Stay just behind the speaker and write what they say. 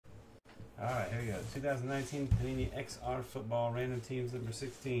Alright, here we go. 2019 Panini XR Football Random Teams number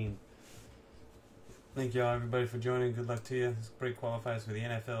 16. Thank y'all everybody for joining. Good luck to you. This break qualifies for the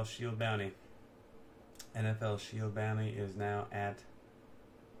NFL Shield Bounty. NFL Shield Bounty is now at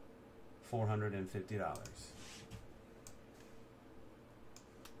 $450. If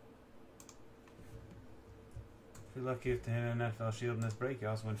you're lucky enough to hit an NFL Shield in this break, you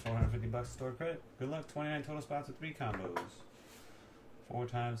also win $450 store credit. Good luck. 29 total spots with 3 combos. 4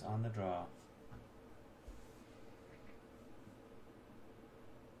 times on the draw.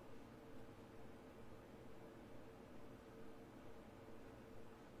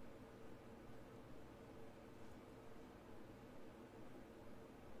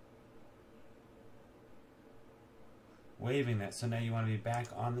 Waiving that. So now you want to be back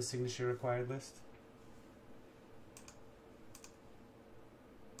on the signature required list.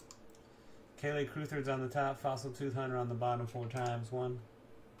 Kaylee Cruther's on the top, Fossil Tooth Hunter on the bottom 4 times. 1,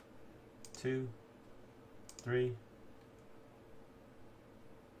 2, 3,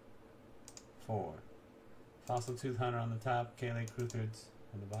 4. Fossil Tooth Hunter on the top, Kaylee Cruther's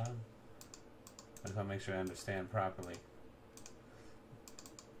on the bottom. I just want to make sure I understand properly.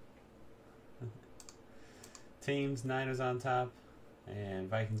 Teams, Niners on top, and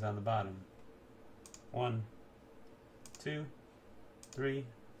Vikings on the bottom. 1, 2, 3,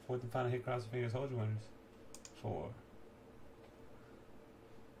 4th and final hit, cross your fingers, hold your winners. 4.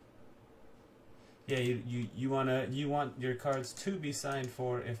 Yeah, you want your cards to be signed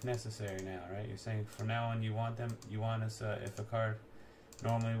for if necessary now, right? You're saying from now on you want them, you want us, if a card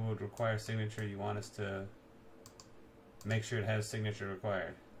normally would require signature, you want us to make sure it has signature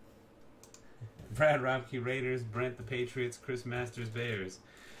required. Brad Robke Raiders, Brent the Patriots, Chris Masters Bears,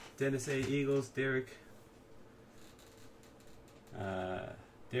 Dennis A Eagles, Derek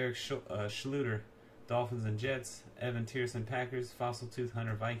Schluter Dolphins and Jets, Evan Tierson Packers, Fossil Tooth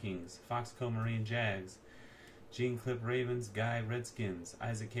Hunter Vikings, Foxco Marine Jags, Gene Clip Ravens, Guy Redskins,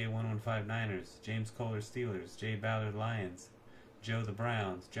 Isaac K 115 Niners, James Kohler Steelers, Jay Ballard Lions, Joe the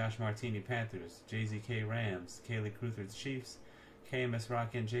Browns, Josh Martini Panthers, JZK Rams, Kaylee Cruther's Chiefs, KMS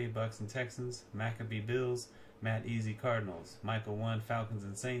Rock and J Bucks and Texans, Maccabee Bills, Matt Easy Cardinals, Michael 1 Falcons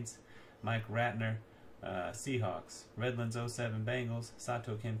and Saints, Mike Ratner Seahawks, Redlands 07 Bengals,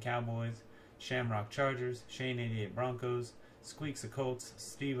 Sato Kim Cowboys, Shamrock Chargers, Shane 88 Broncos, Squeaks the Colts,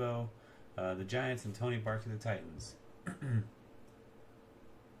 Steve-O the Giants, and Tony Barkley the Titans.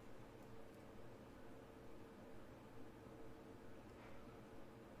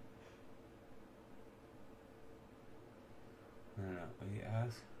 We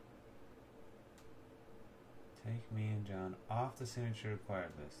ask, take me and John off the signature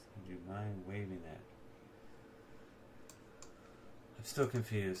required list. Would you mind waiving that? I'm still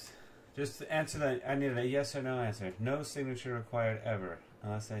confused. Just to answer that, I needed a yes or no answer. No signature required ever,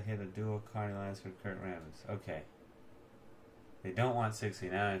 unless I hit a dual Carney Lines for Kurt Rambis. Okay. They don't want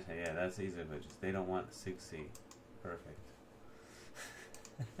 6C. Now I say, yeah, that's easy, but just they don't want 6C. Perfect.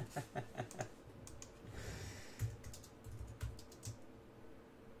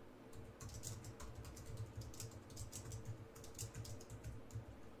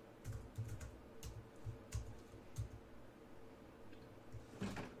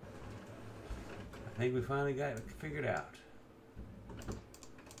 I think we finally got it figured out.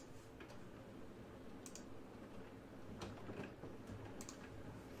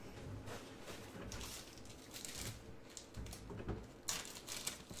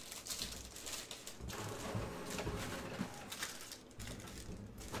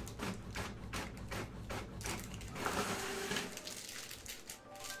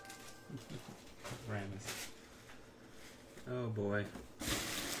 Oh boy.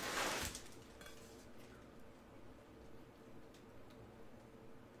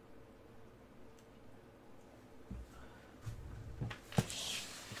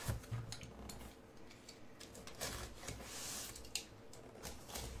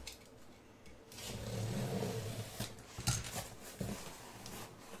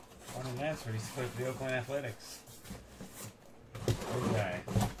 Answer. He's played for the Oakland Athletics. Good guy.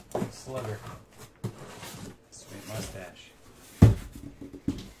 Slugger. Sweet mustache.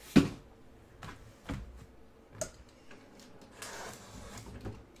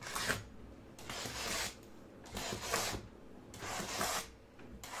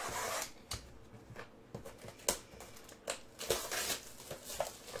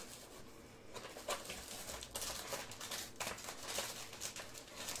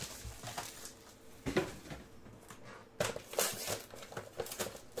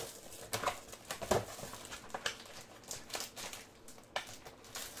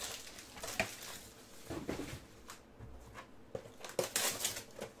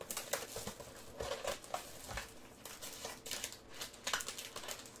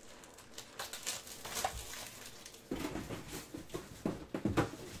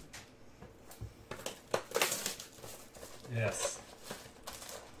 Yes.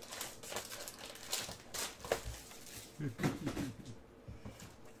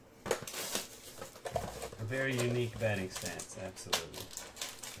 A very unique batting stance, absolutely.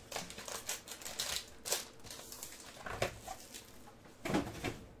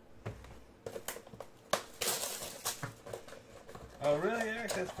 Oh, really,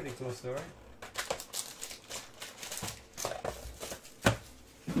 Eric? That's a pretty cool story.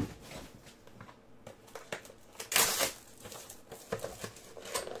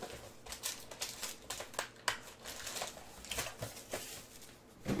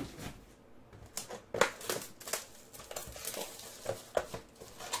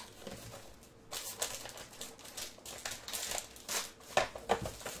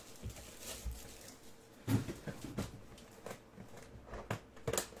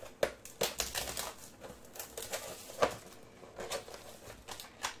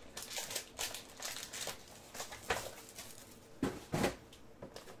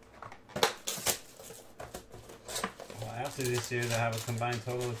 After this year, they'll have a combined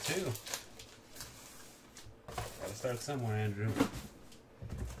total of 2. Gotta start somewhere, Andrew.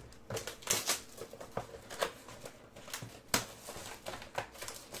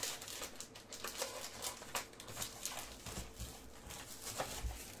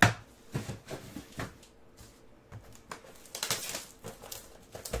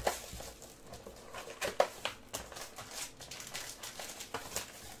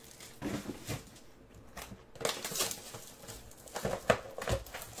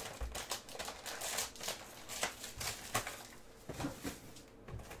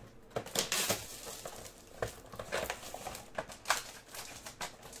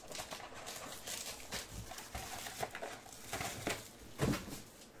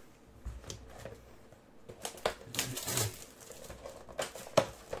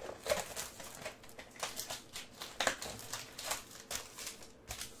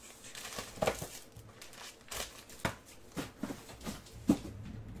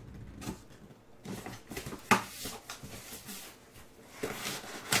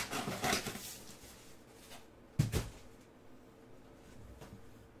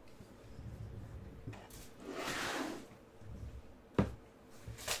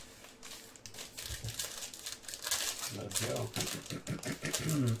 Let's go.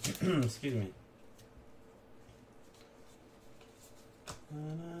 Excuse me.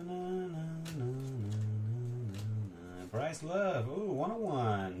 Bryce Love. Ooh,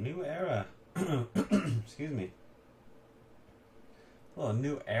 101. New era. Excuse me. A little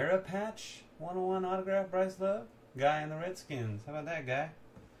new era patch. 101 autograph Bryce Love. Guy in the Redskins. How about that, guy?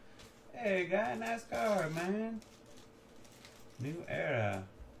 Hey, guy, nice card, man. New era.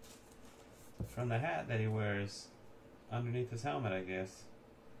 From the hat that he wears underneath his helmet, I guess,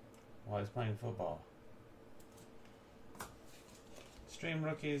 while he's playing football. Stream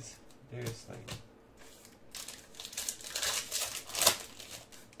rookies, Darius Slayton.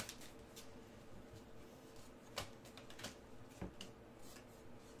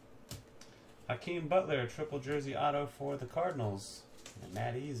 Hakeem Butler, triple jersey auto for the Cardinals. And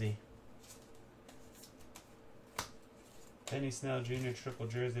Matt Easy. Benny Snell Jr., triple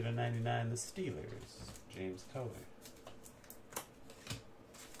jersey to 99, the Steelers. James Kohler.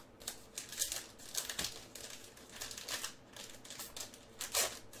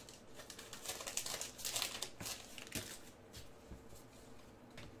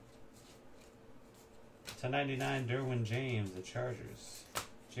 To 99, Derwin James, the Chargers.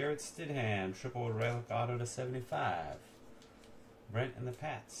 Jarrett Stidham, triple relic auto to 75. Brent and the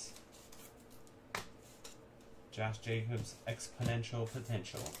Pats. Josh Jacobs, exponential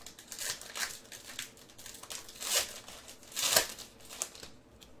potential.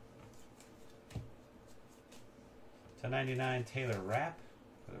 To 99, Taylor Rapp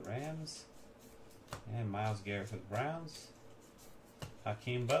for the Rams. And Myles Garrett for the Browns.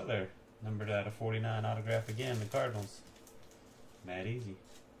 Hakeem Butler, numbered out of 49, autograph again, the Cardinals. Matt Easy.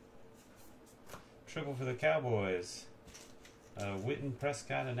 Triple for the Cowboys. Witten,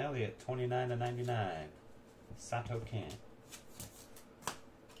 Prescott, and Elliott, 29 to 99. Sato Khan.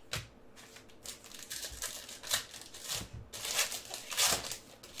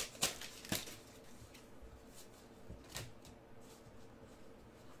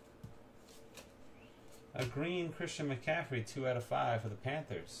 A green Christian McCaffrey, 2 out of 5 for the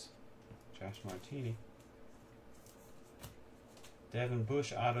Panthers. Josh Martini. Devin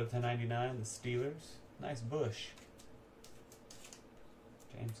Bush, auto to 99, the Steelers. Nice Bush.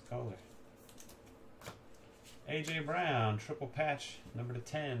 James Kohler. A.J. Brown, triple patch, number to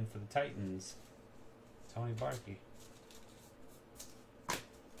 10 for the Titans. Tony Barkey.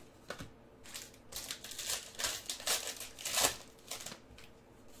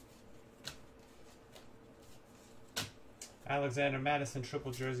 Alexander Madison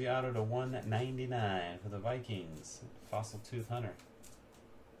triple jersey auto to 199 for the Vikings. Fossil Tooth Hunter.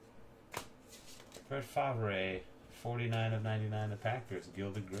 Brett Favre, 49 of 99 the Packers.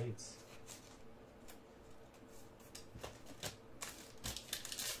 Gilded Greats.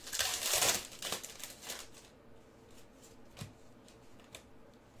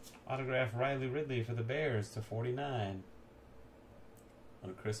 Autograph Riley Ridley for the Bears to 49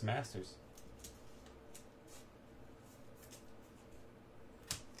 on Chris Masters.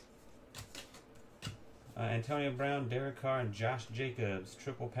 Antonio Brown, Derek Carr, and Josh Jacobs.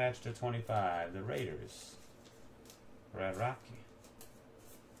 Triple patch to 25. The Raiders. Brad Rocky.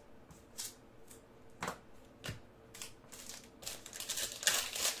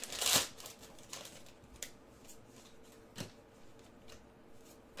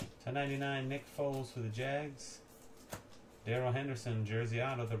 /99 Nick Foles for the Jags. Darrell Henderson, jersey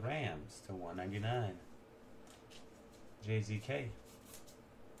auto, the Rams to 199. JZK.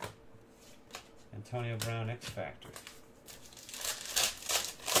 Antonio Brown X Factor.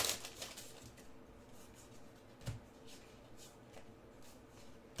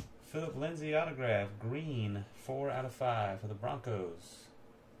 Philip Lindsay autograph, green, 4 out of 5 for the Broncos.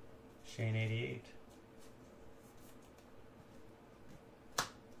 Shane 88.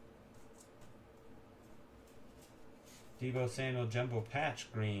 Deebo Samuel jumbo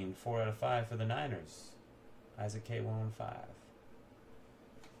patch, green, 4 out of 5 for the Niners. Isaac K 115.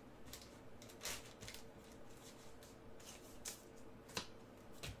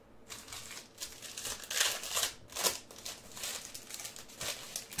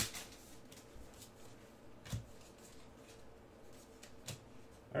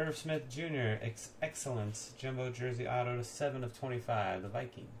 Irv Smith Jr. Excellence jumbo jersey auto to 7 of 25. The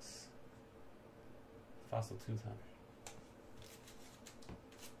Vikings. Fossil Tooth Hunter.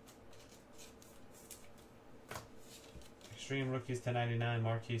 Extreme Rookies to 99.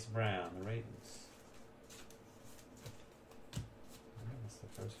 Marquise Brown. The Ravens. That's the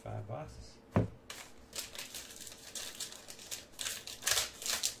first 5 boxes.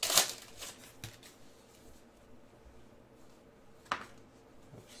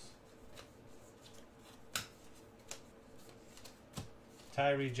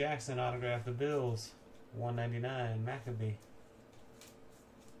 Tyree Jackson autograph the Bills, 199. Maccabee.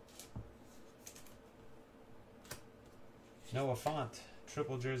 Noah Fant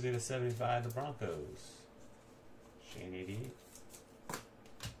triple jersey to 75. The Broncos. Shane 88.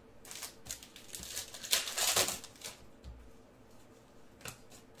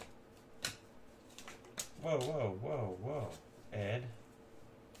 Whoa. Ed.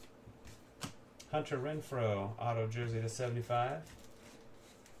 Hunter Renfrow auto jersey to 75.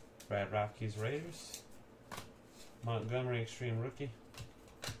 Brad Rockey's Raiders. Montgomery Extreme Rookie.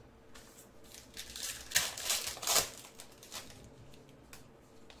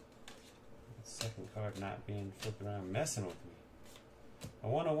 Second card not being flipped around, messing with me. A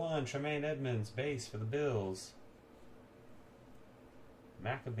 101 Tremaine Edmonds base for the Bills.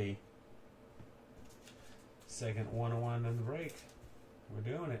 Maccabee. Second 101 in the break. We're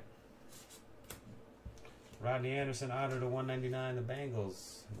doing it. Rodney Anderson auto to 199. The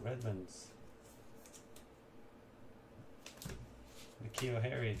Bengals. Redlands. N'Keal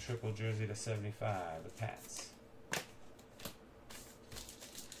Harry triple jersey to 75. The Pats.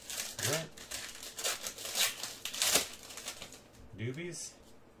 Right. Doobies?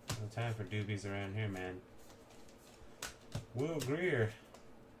 No time for doobies around here, man. Will Greer.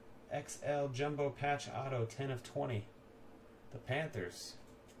 XL Jumbo Patch Auto 10 of 20. The Panthers.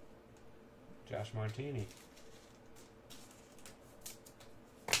 Josh Martini.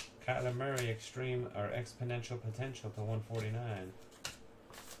 Kyler Murray Extreme or Exponential Potential to 149.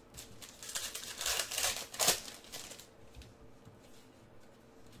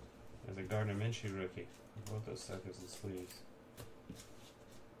 There's a Gardner Minshew rookie. Both those suckers in sleeves.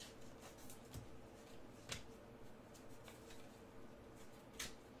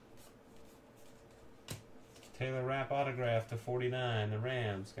 Taylor Rapp autograph to 49. The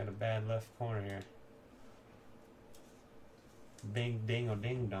Rams got a bad left corner here. Bing ding o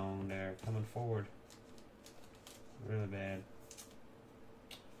ding dong there, coming forward. Really bad.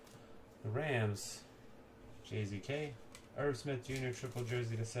 The Rams, JZK. Irv Smith Jr. triple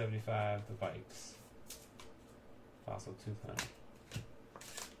jersey to 75. The Vikes. Fossil Tooth Hunter.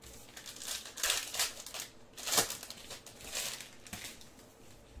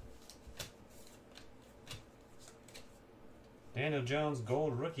 Daniel Jones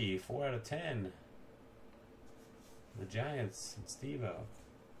gold rookie, 4 out of 10. The Giants and Steve-O.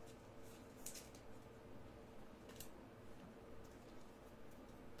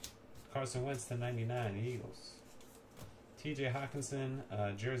 Carson Wentz to 99, Eagles. TJ Hawkinson,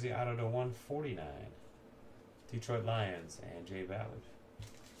 jersey auto to 149. Detroit Lions and Jay Ballard.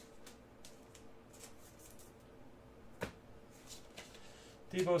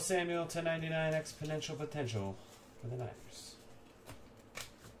 Deebo Samuel to 99 exponential potential for the Niners.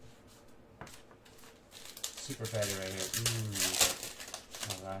 Super fatty right here.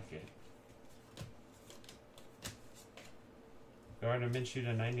 I like it. Gardner Minshew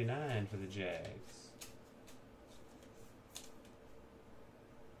to 99 for the Jags.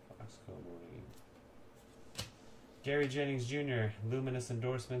 Foxco Marine. Gary Jennings Jr. luminous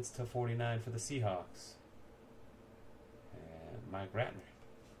endorsements to 49 for the Seahawks. And Mike Ratner.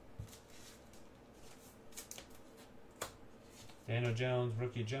 Daniel Jones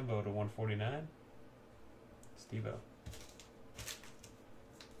rookie jumbo to 149. Steve-O.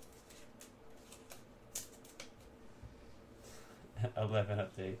 '11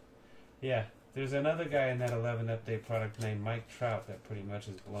 update. Yeah, there's another guy in that 11 update product named Mike Trout that pretty much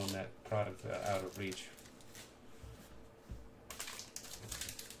has blown that product out of reach.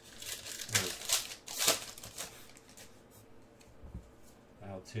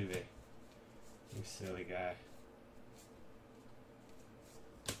 Altuve. You silly guy.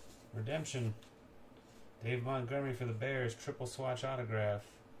 Redemption. Dave Montgomery for the Bears. Triple swatch autograph.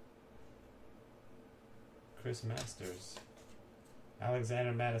 Chris Masters.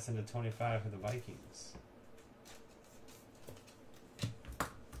 Alexander Madison to 25 for the Vikings.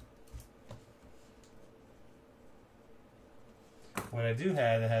 What I do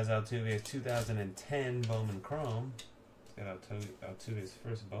have that has Altuve is 2010 Bowman Chrome. It's got Altuve's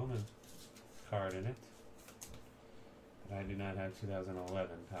first Bowman card in it. But I do not have 2011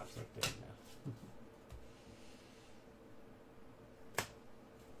 Topps update now.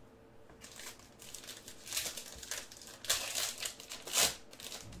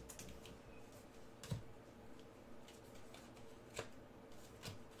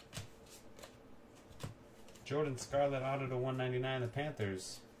 Jordan Scarlett auto to 199, the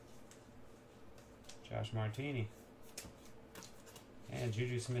Panthers. Josh Martini. And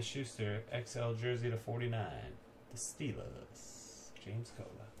Juju Smith-Schuster, XL jersey to 49, the Steelers. James Cola.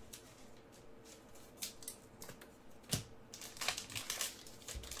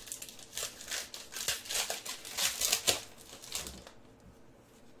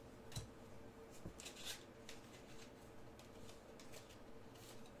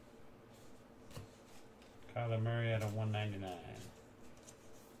 Kyler Murray at a 199.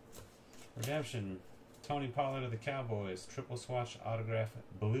 Redemption. Tony Pollard of the Cowboys. Triple swatch autograph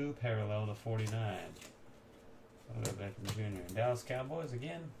blue parallel to 49. Odell Beckham Jr. Dallas Cowboys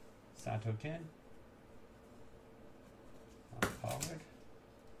again. Santo Ken. Pollard.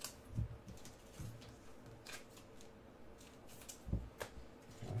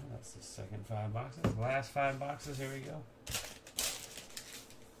 Alright, that's the second 5 boxes. Last 5 boxes, here we go.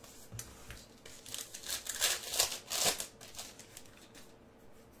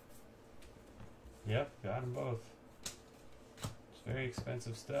 Yep, got them both. It's very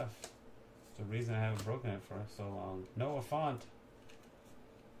expensive stuff. It's the reason I haven't broken it for so long. Noah Font.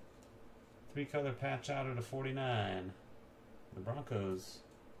 3-color patch auto to 49. The Broncos.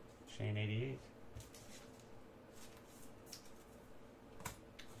 Shane 88.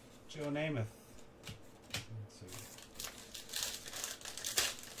 Joe Namath. Let's see.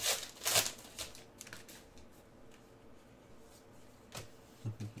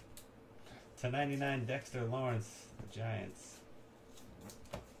 To 99, Dexter Lawrence, the Giants.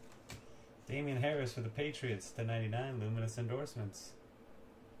 Damian Harris for the Patriots, to 99, luminous endorsements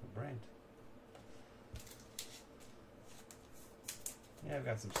for Brent. Yeah, I've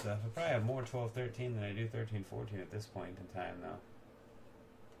got some stuff. I probably have more 12-13 than I do 13-14 at this point in time, though.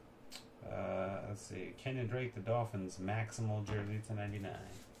 Let's see. Kenyon Drake, the Dolphins, maximal jersey to 99.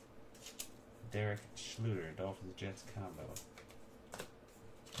 Derek Schluter, Dolphins-Jets combo.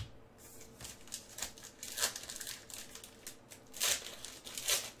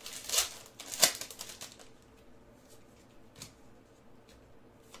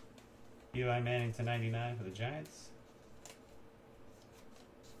 Eli Manning to 99 for the Giants.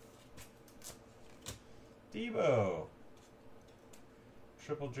 Deebo.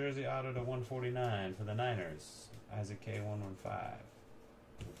 Triple jersey auto to 149 for the Niners. Isaac K 115.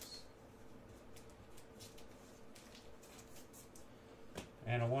 Oops.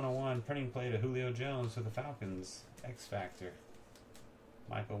 And a 101 printing plate of Julio Jones for the Falcons. X Factor.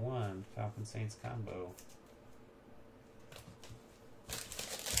 Michael 1. Falcon Saints combo.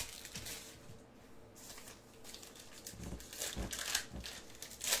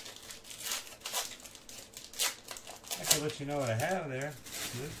 I'll let you know what I have there.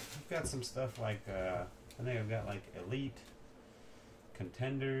 I've got some stuff like And they've got like Elite,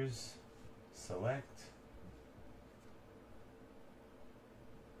 Contenders, Select,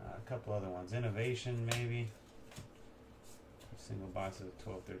 a couple other ones. Innovation, maybe. Single boxes of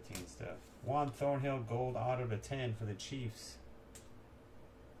 12, 13 stuff. Juan Thornhill, gold auto to 10 for the Chiefs.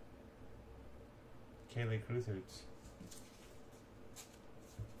 Kaylee Crutherts.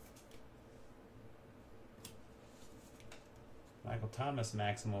 Michael Thomas,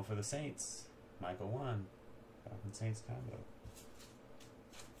 Maximal for the Saints. Michael 1. Falcons Saints combo.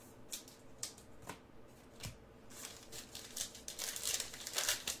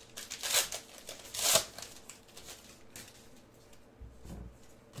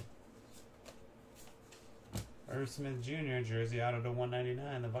 Irv Smith Jr., jersey auto to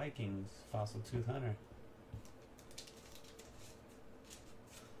 199, the Vikings, Fossil Tooth Hunter.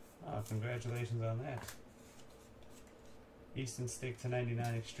 Oh, congratulations on that. Easton Stick to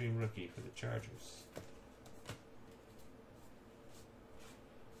 99 Extreme Rookie for the Chargers.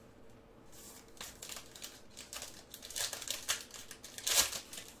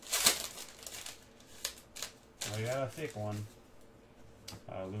 Oh, you got a thick one.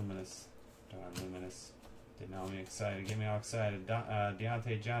 Luminous. Darn, Luminous. Didn't know me excited. Get me all excited.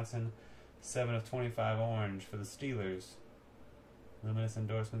 Deontay Johnson, 7 of 25 orange for the Steelers. Luminous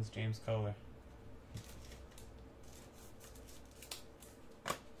endorsements, James Kohler.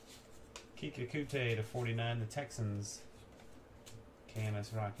 Kiki Kute to 49, the Texans.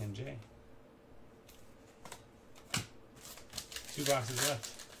 KMS Rock and J. 2 boxes left.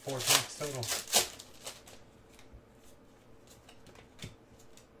 4 packs total.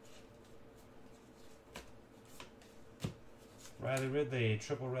 Riley Ridley,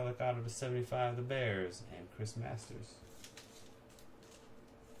 triple relic auto to 75, the Bears, and Chris Masters.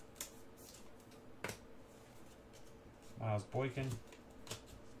 Miles Boykin.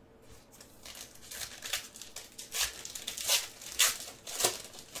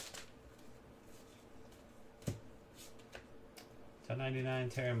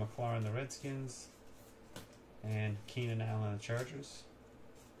 /99, Terry McLaurin, the Redskins, and Keenan Allen, the Chargers.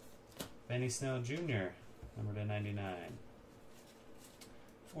 Benny Snell Jr., number /99.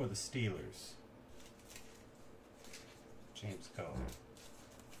 For the Steelers. James Kohler.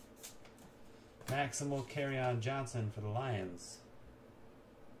 Maximal Kerryon Johnson for the Lions.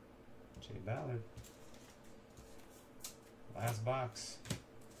 Jay Ballard. Last box.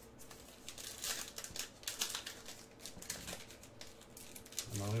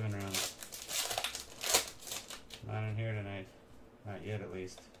 In the living room. Not in here tonight. Not yet, at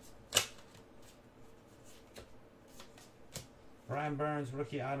least. Brian Burns,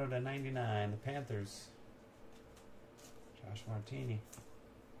 rookie auto to 99, the Panthers. Josh Martini.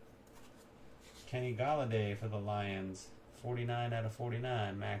 Kenny Golladay for the Lions, 49 out of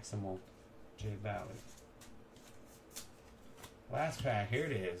 49, Maximal, Jay Ballard. Last pack, here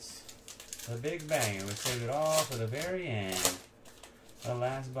it is. The big banger. We saved it all for the very end. The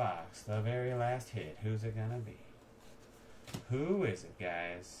last box, the very last hit. Who's it gonna be? Who is it,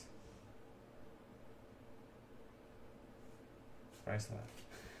 guys? Bryce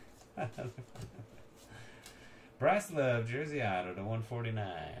Love. Bryce Love, jersey auto to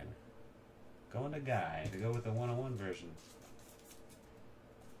 149. Going to Guy to go with the 101 version.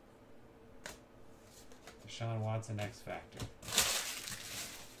 Deshaun Watson, X Factor.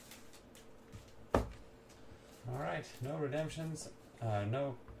 Alright, no redemptions.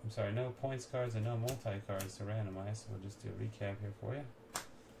 No points cards and no multi-cards to randomize. So we'll just do a recap here for you.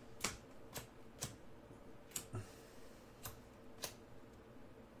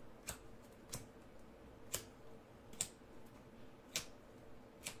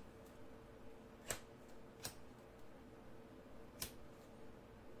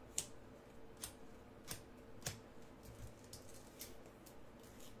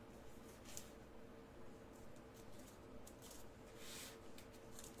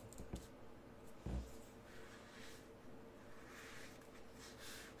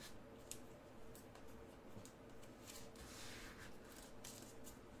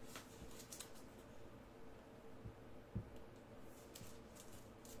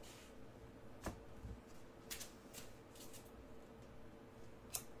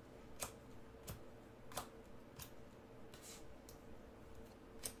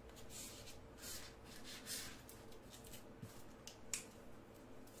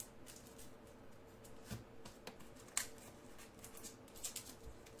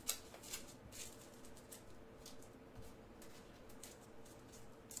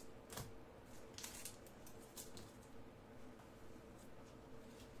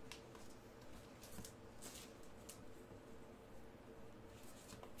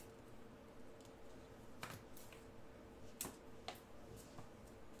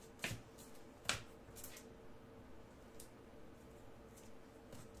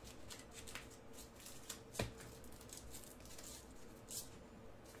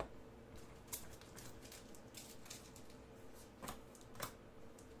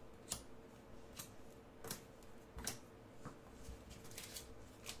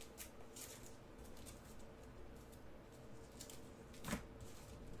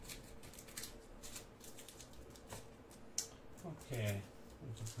 Okay,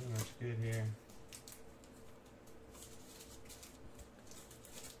 which is pretty much good here.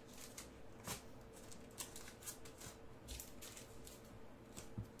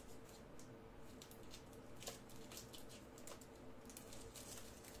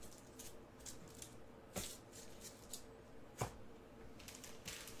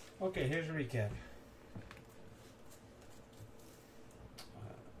 Okay, here's a recap.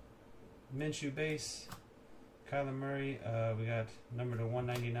 Minshew base, Kyler Murray, we got number to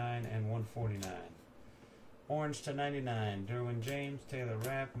 199 and 149. Orange to 99, Derwin James, Taylor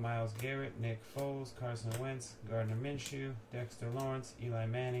Rapp, Myles Garrett, Nick Foles, Carson Wentz, Gardner Minshew, Dexter Lawrence, Eli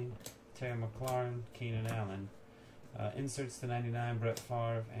Manning, Terry McLaurin, Keenan Allen. Inserts to 99, Brett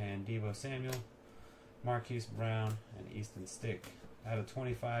Favre and Deebo Samuel, Marquise Brown, and Easton Stick. Out of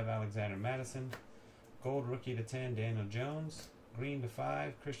 25, Alexander Madison. Gold rookie to 10, Daniel Jones. Green to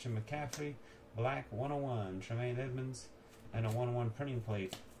 5, Christian McCaffrey. Black 101, Tremaine Edmonds. And a 101 printing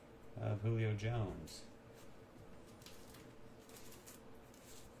plate of Julio Jones.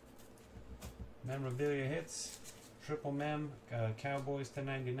 Memorabilia hits. Triple Mem, Cowboys to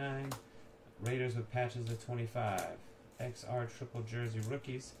 99. Raiders with patches to 25. XR triple jersey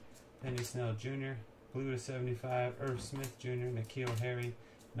rookies. Penny Snell Jr. Blue to 75, Irv Smith Jr., N'Keal Harry,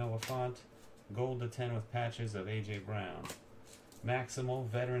 Noah Fant. Gold to 10 with patches of A.J. Brown. Maximal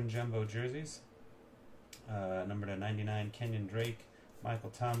veteran jumbo jerseys. Number to 99, Kenyon Drake, Michael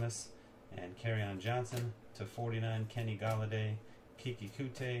Thomas, and Kerryon Johnson. To 49, Kenny Galladay, Kiki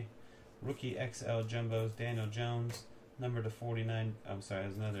Kute. Rookie XL jumbos, Daniel Jones. Number to 49, I'm sorry,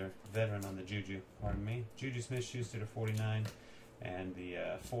 there's another veteran on the Juju, pardon me. Juju Smith-Schuster to 49. And the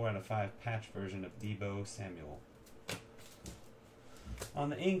 4 out of 5 patch version of Deebo Samuel. On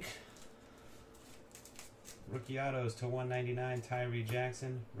the ink, rookie autos to 199, Tyree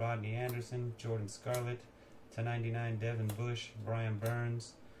Jackson, Rodney Anderson, Jordan Scarlett. To 99, Devin Bush, Brian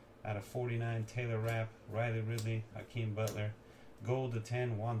Burns. Out of 49, Taylor Rapp, Riley Ridley, Hakeem Butler. Gold to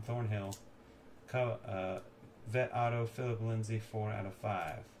 10, Juan Thornhill. Vet auto, Philip Lindsay, 4 out of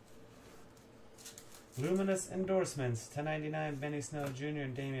 5. Luminous endorsements to 99, Benny Snell Jr.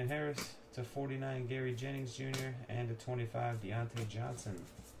 and Damian Harris. To 49, Gary Jennings Jr. and to 25, Deontay Johnson.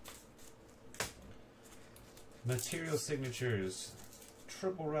 Material signatures,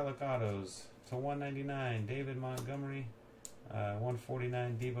 triple relic autos. To 199, David Montgomery.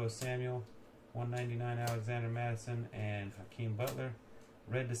 149, Deebo Samuel. 199, Alexander Madison and Hakeem Butler.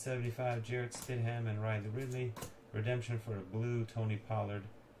 Red to 75, Jarrett Stidham and Riley Ridley. Redemption for a blue, Tony Pollard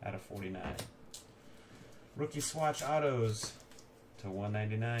out of 49. Rookie swatch autos to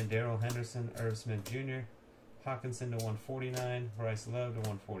 199, Darrell Henderson, Irv Smith Jr. Hawkinson to 149, Bryce Love to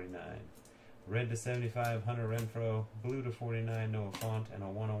 149. Red to 75, Hunter Renfrow. Blue to 49, Noah Fant. And a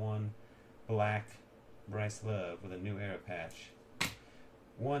 101 black, Bryce Love with a new era patch.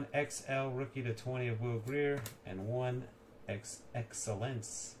 1 XL rookie to 20 of Will Greer. And 1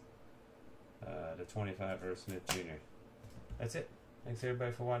 Excellence to 25, Irv Smith Jr. That's it. Thanks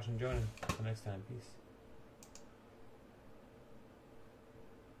everybody for watching and joining. Until next time, peace.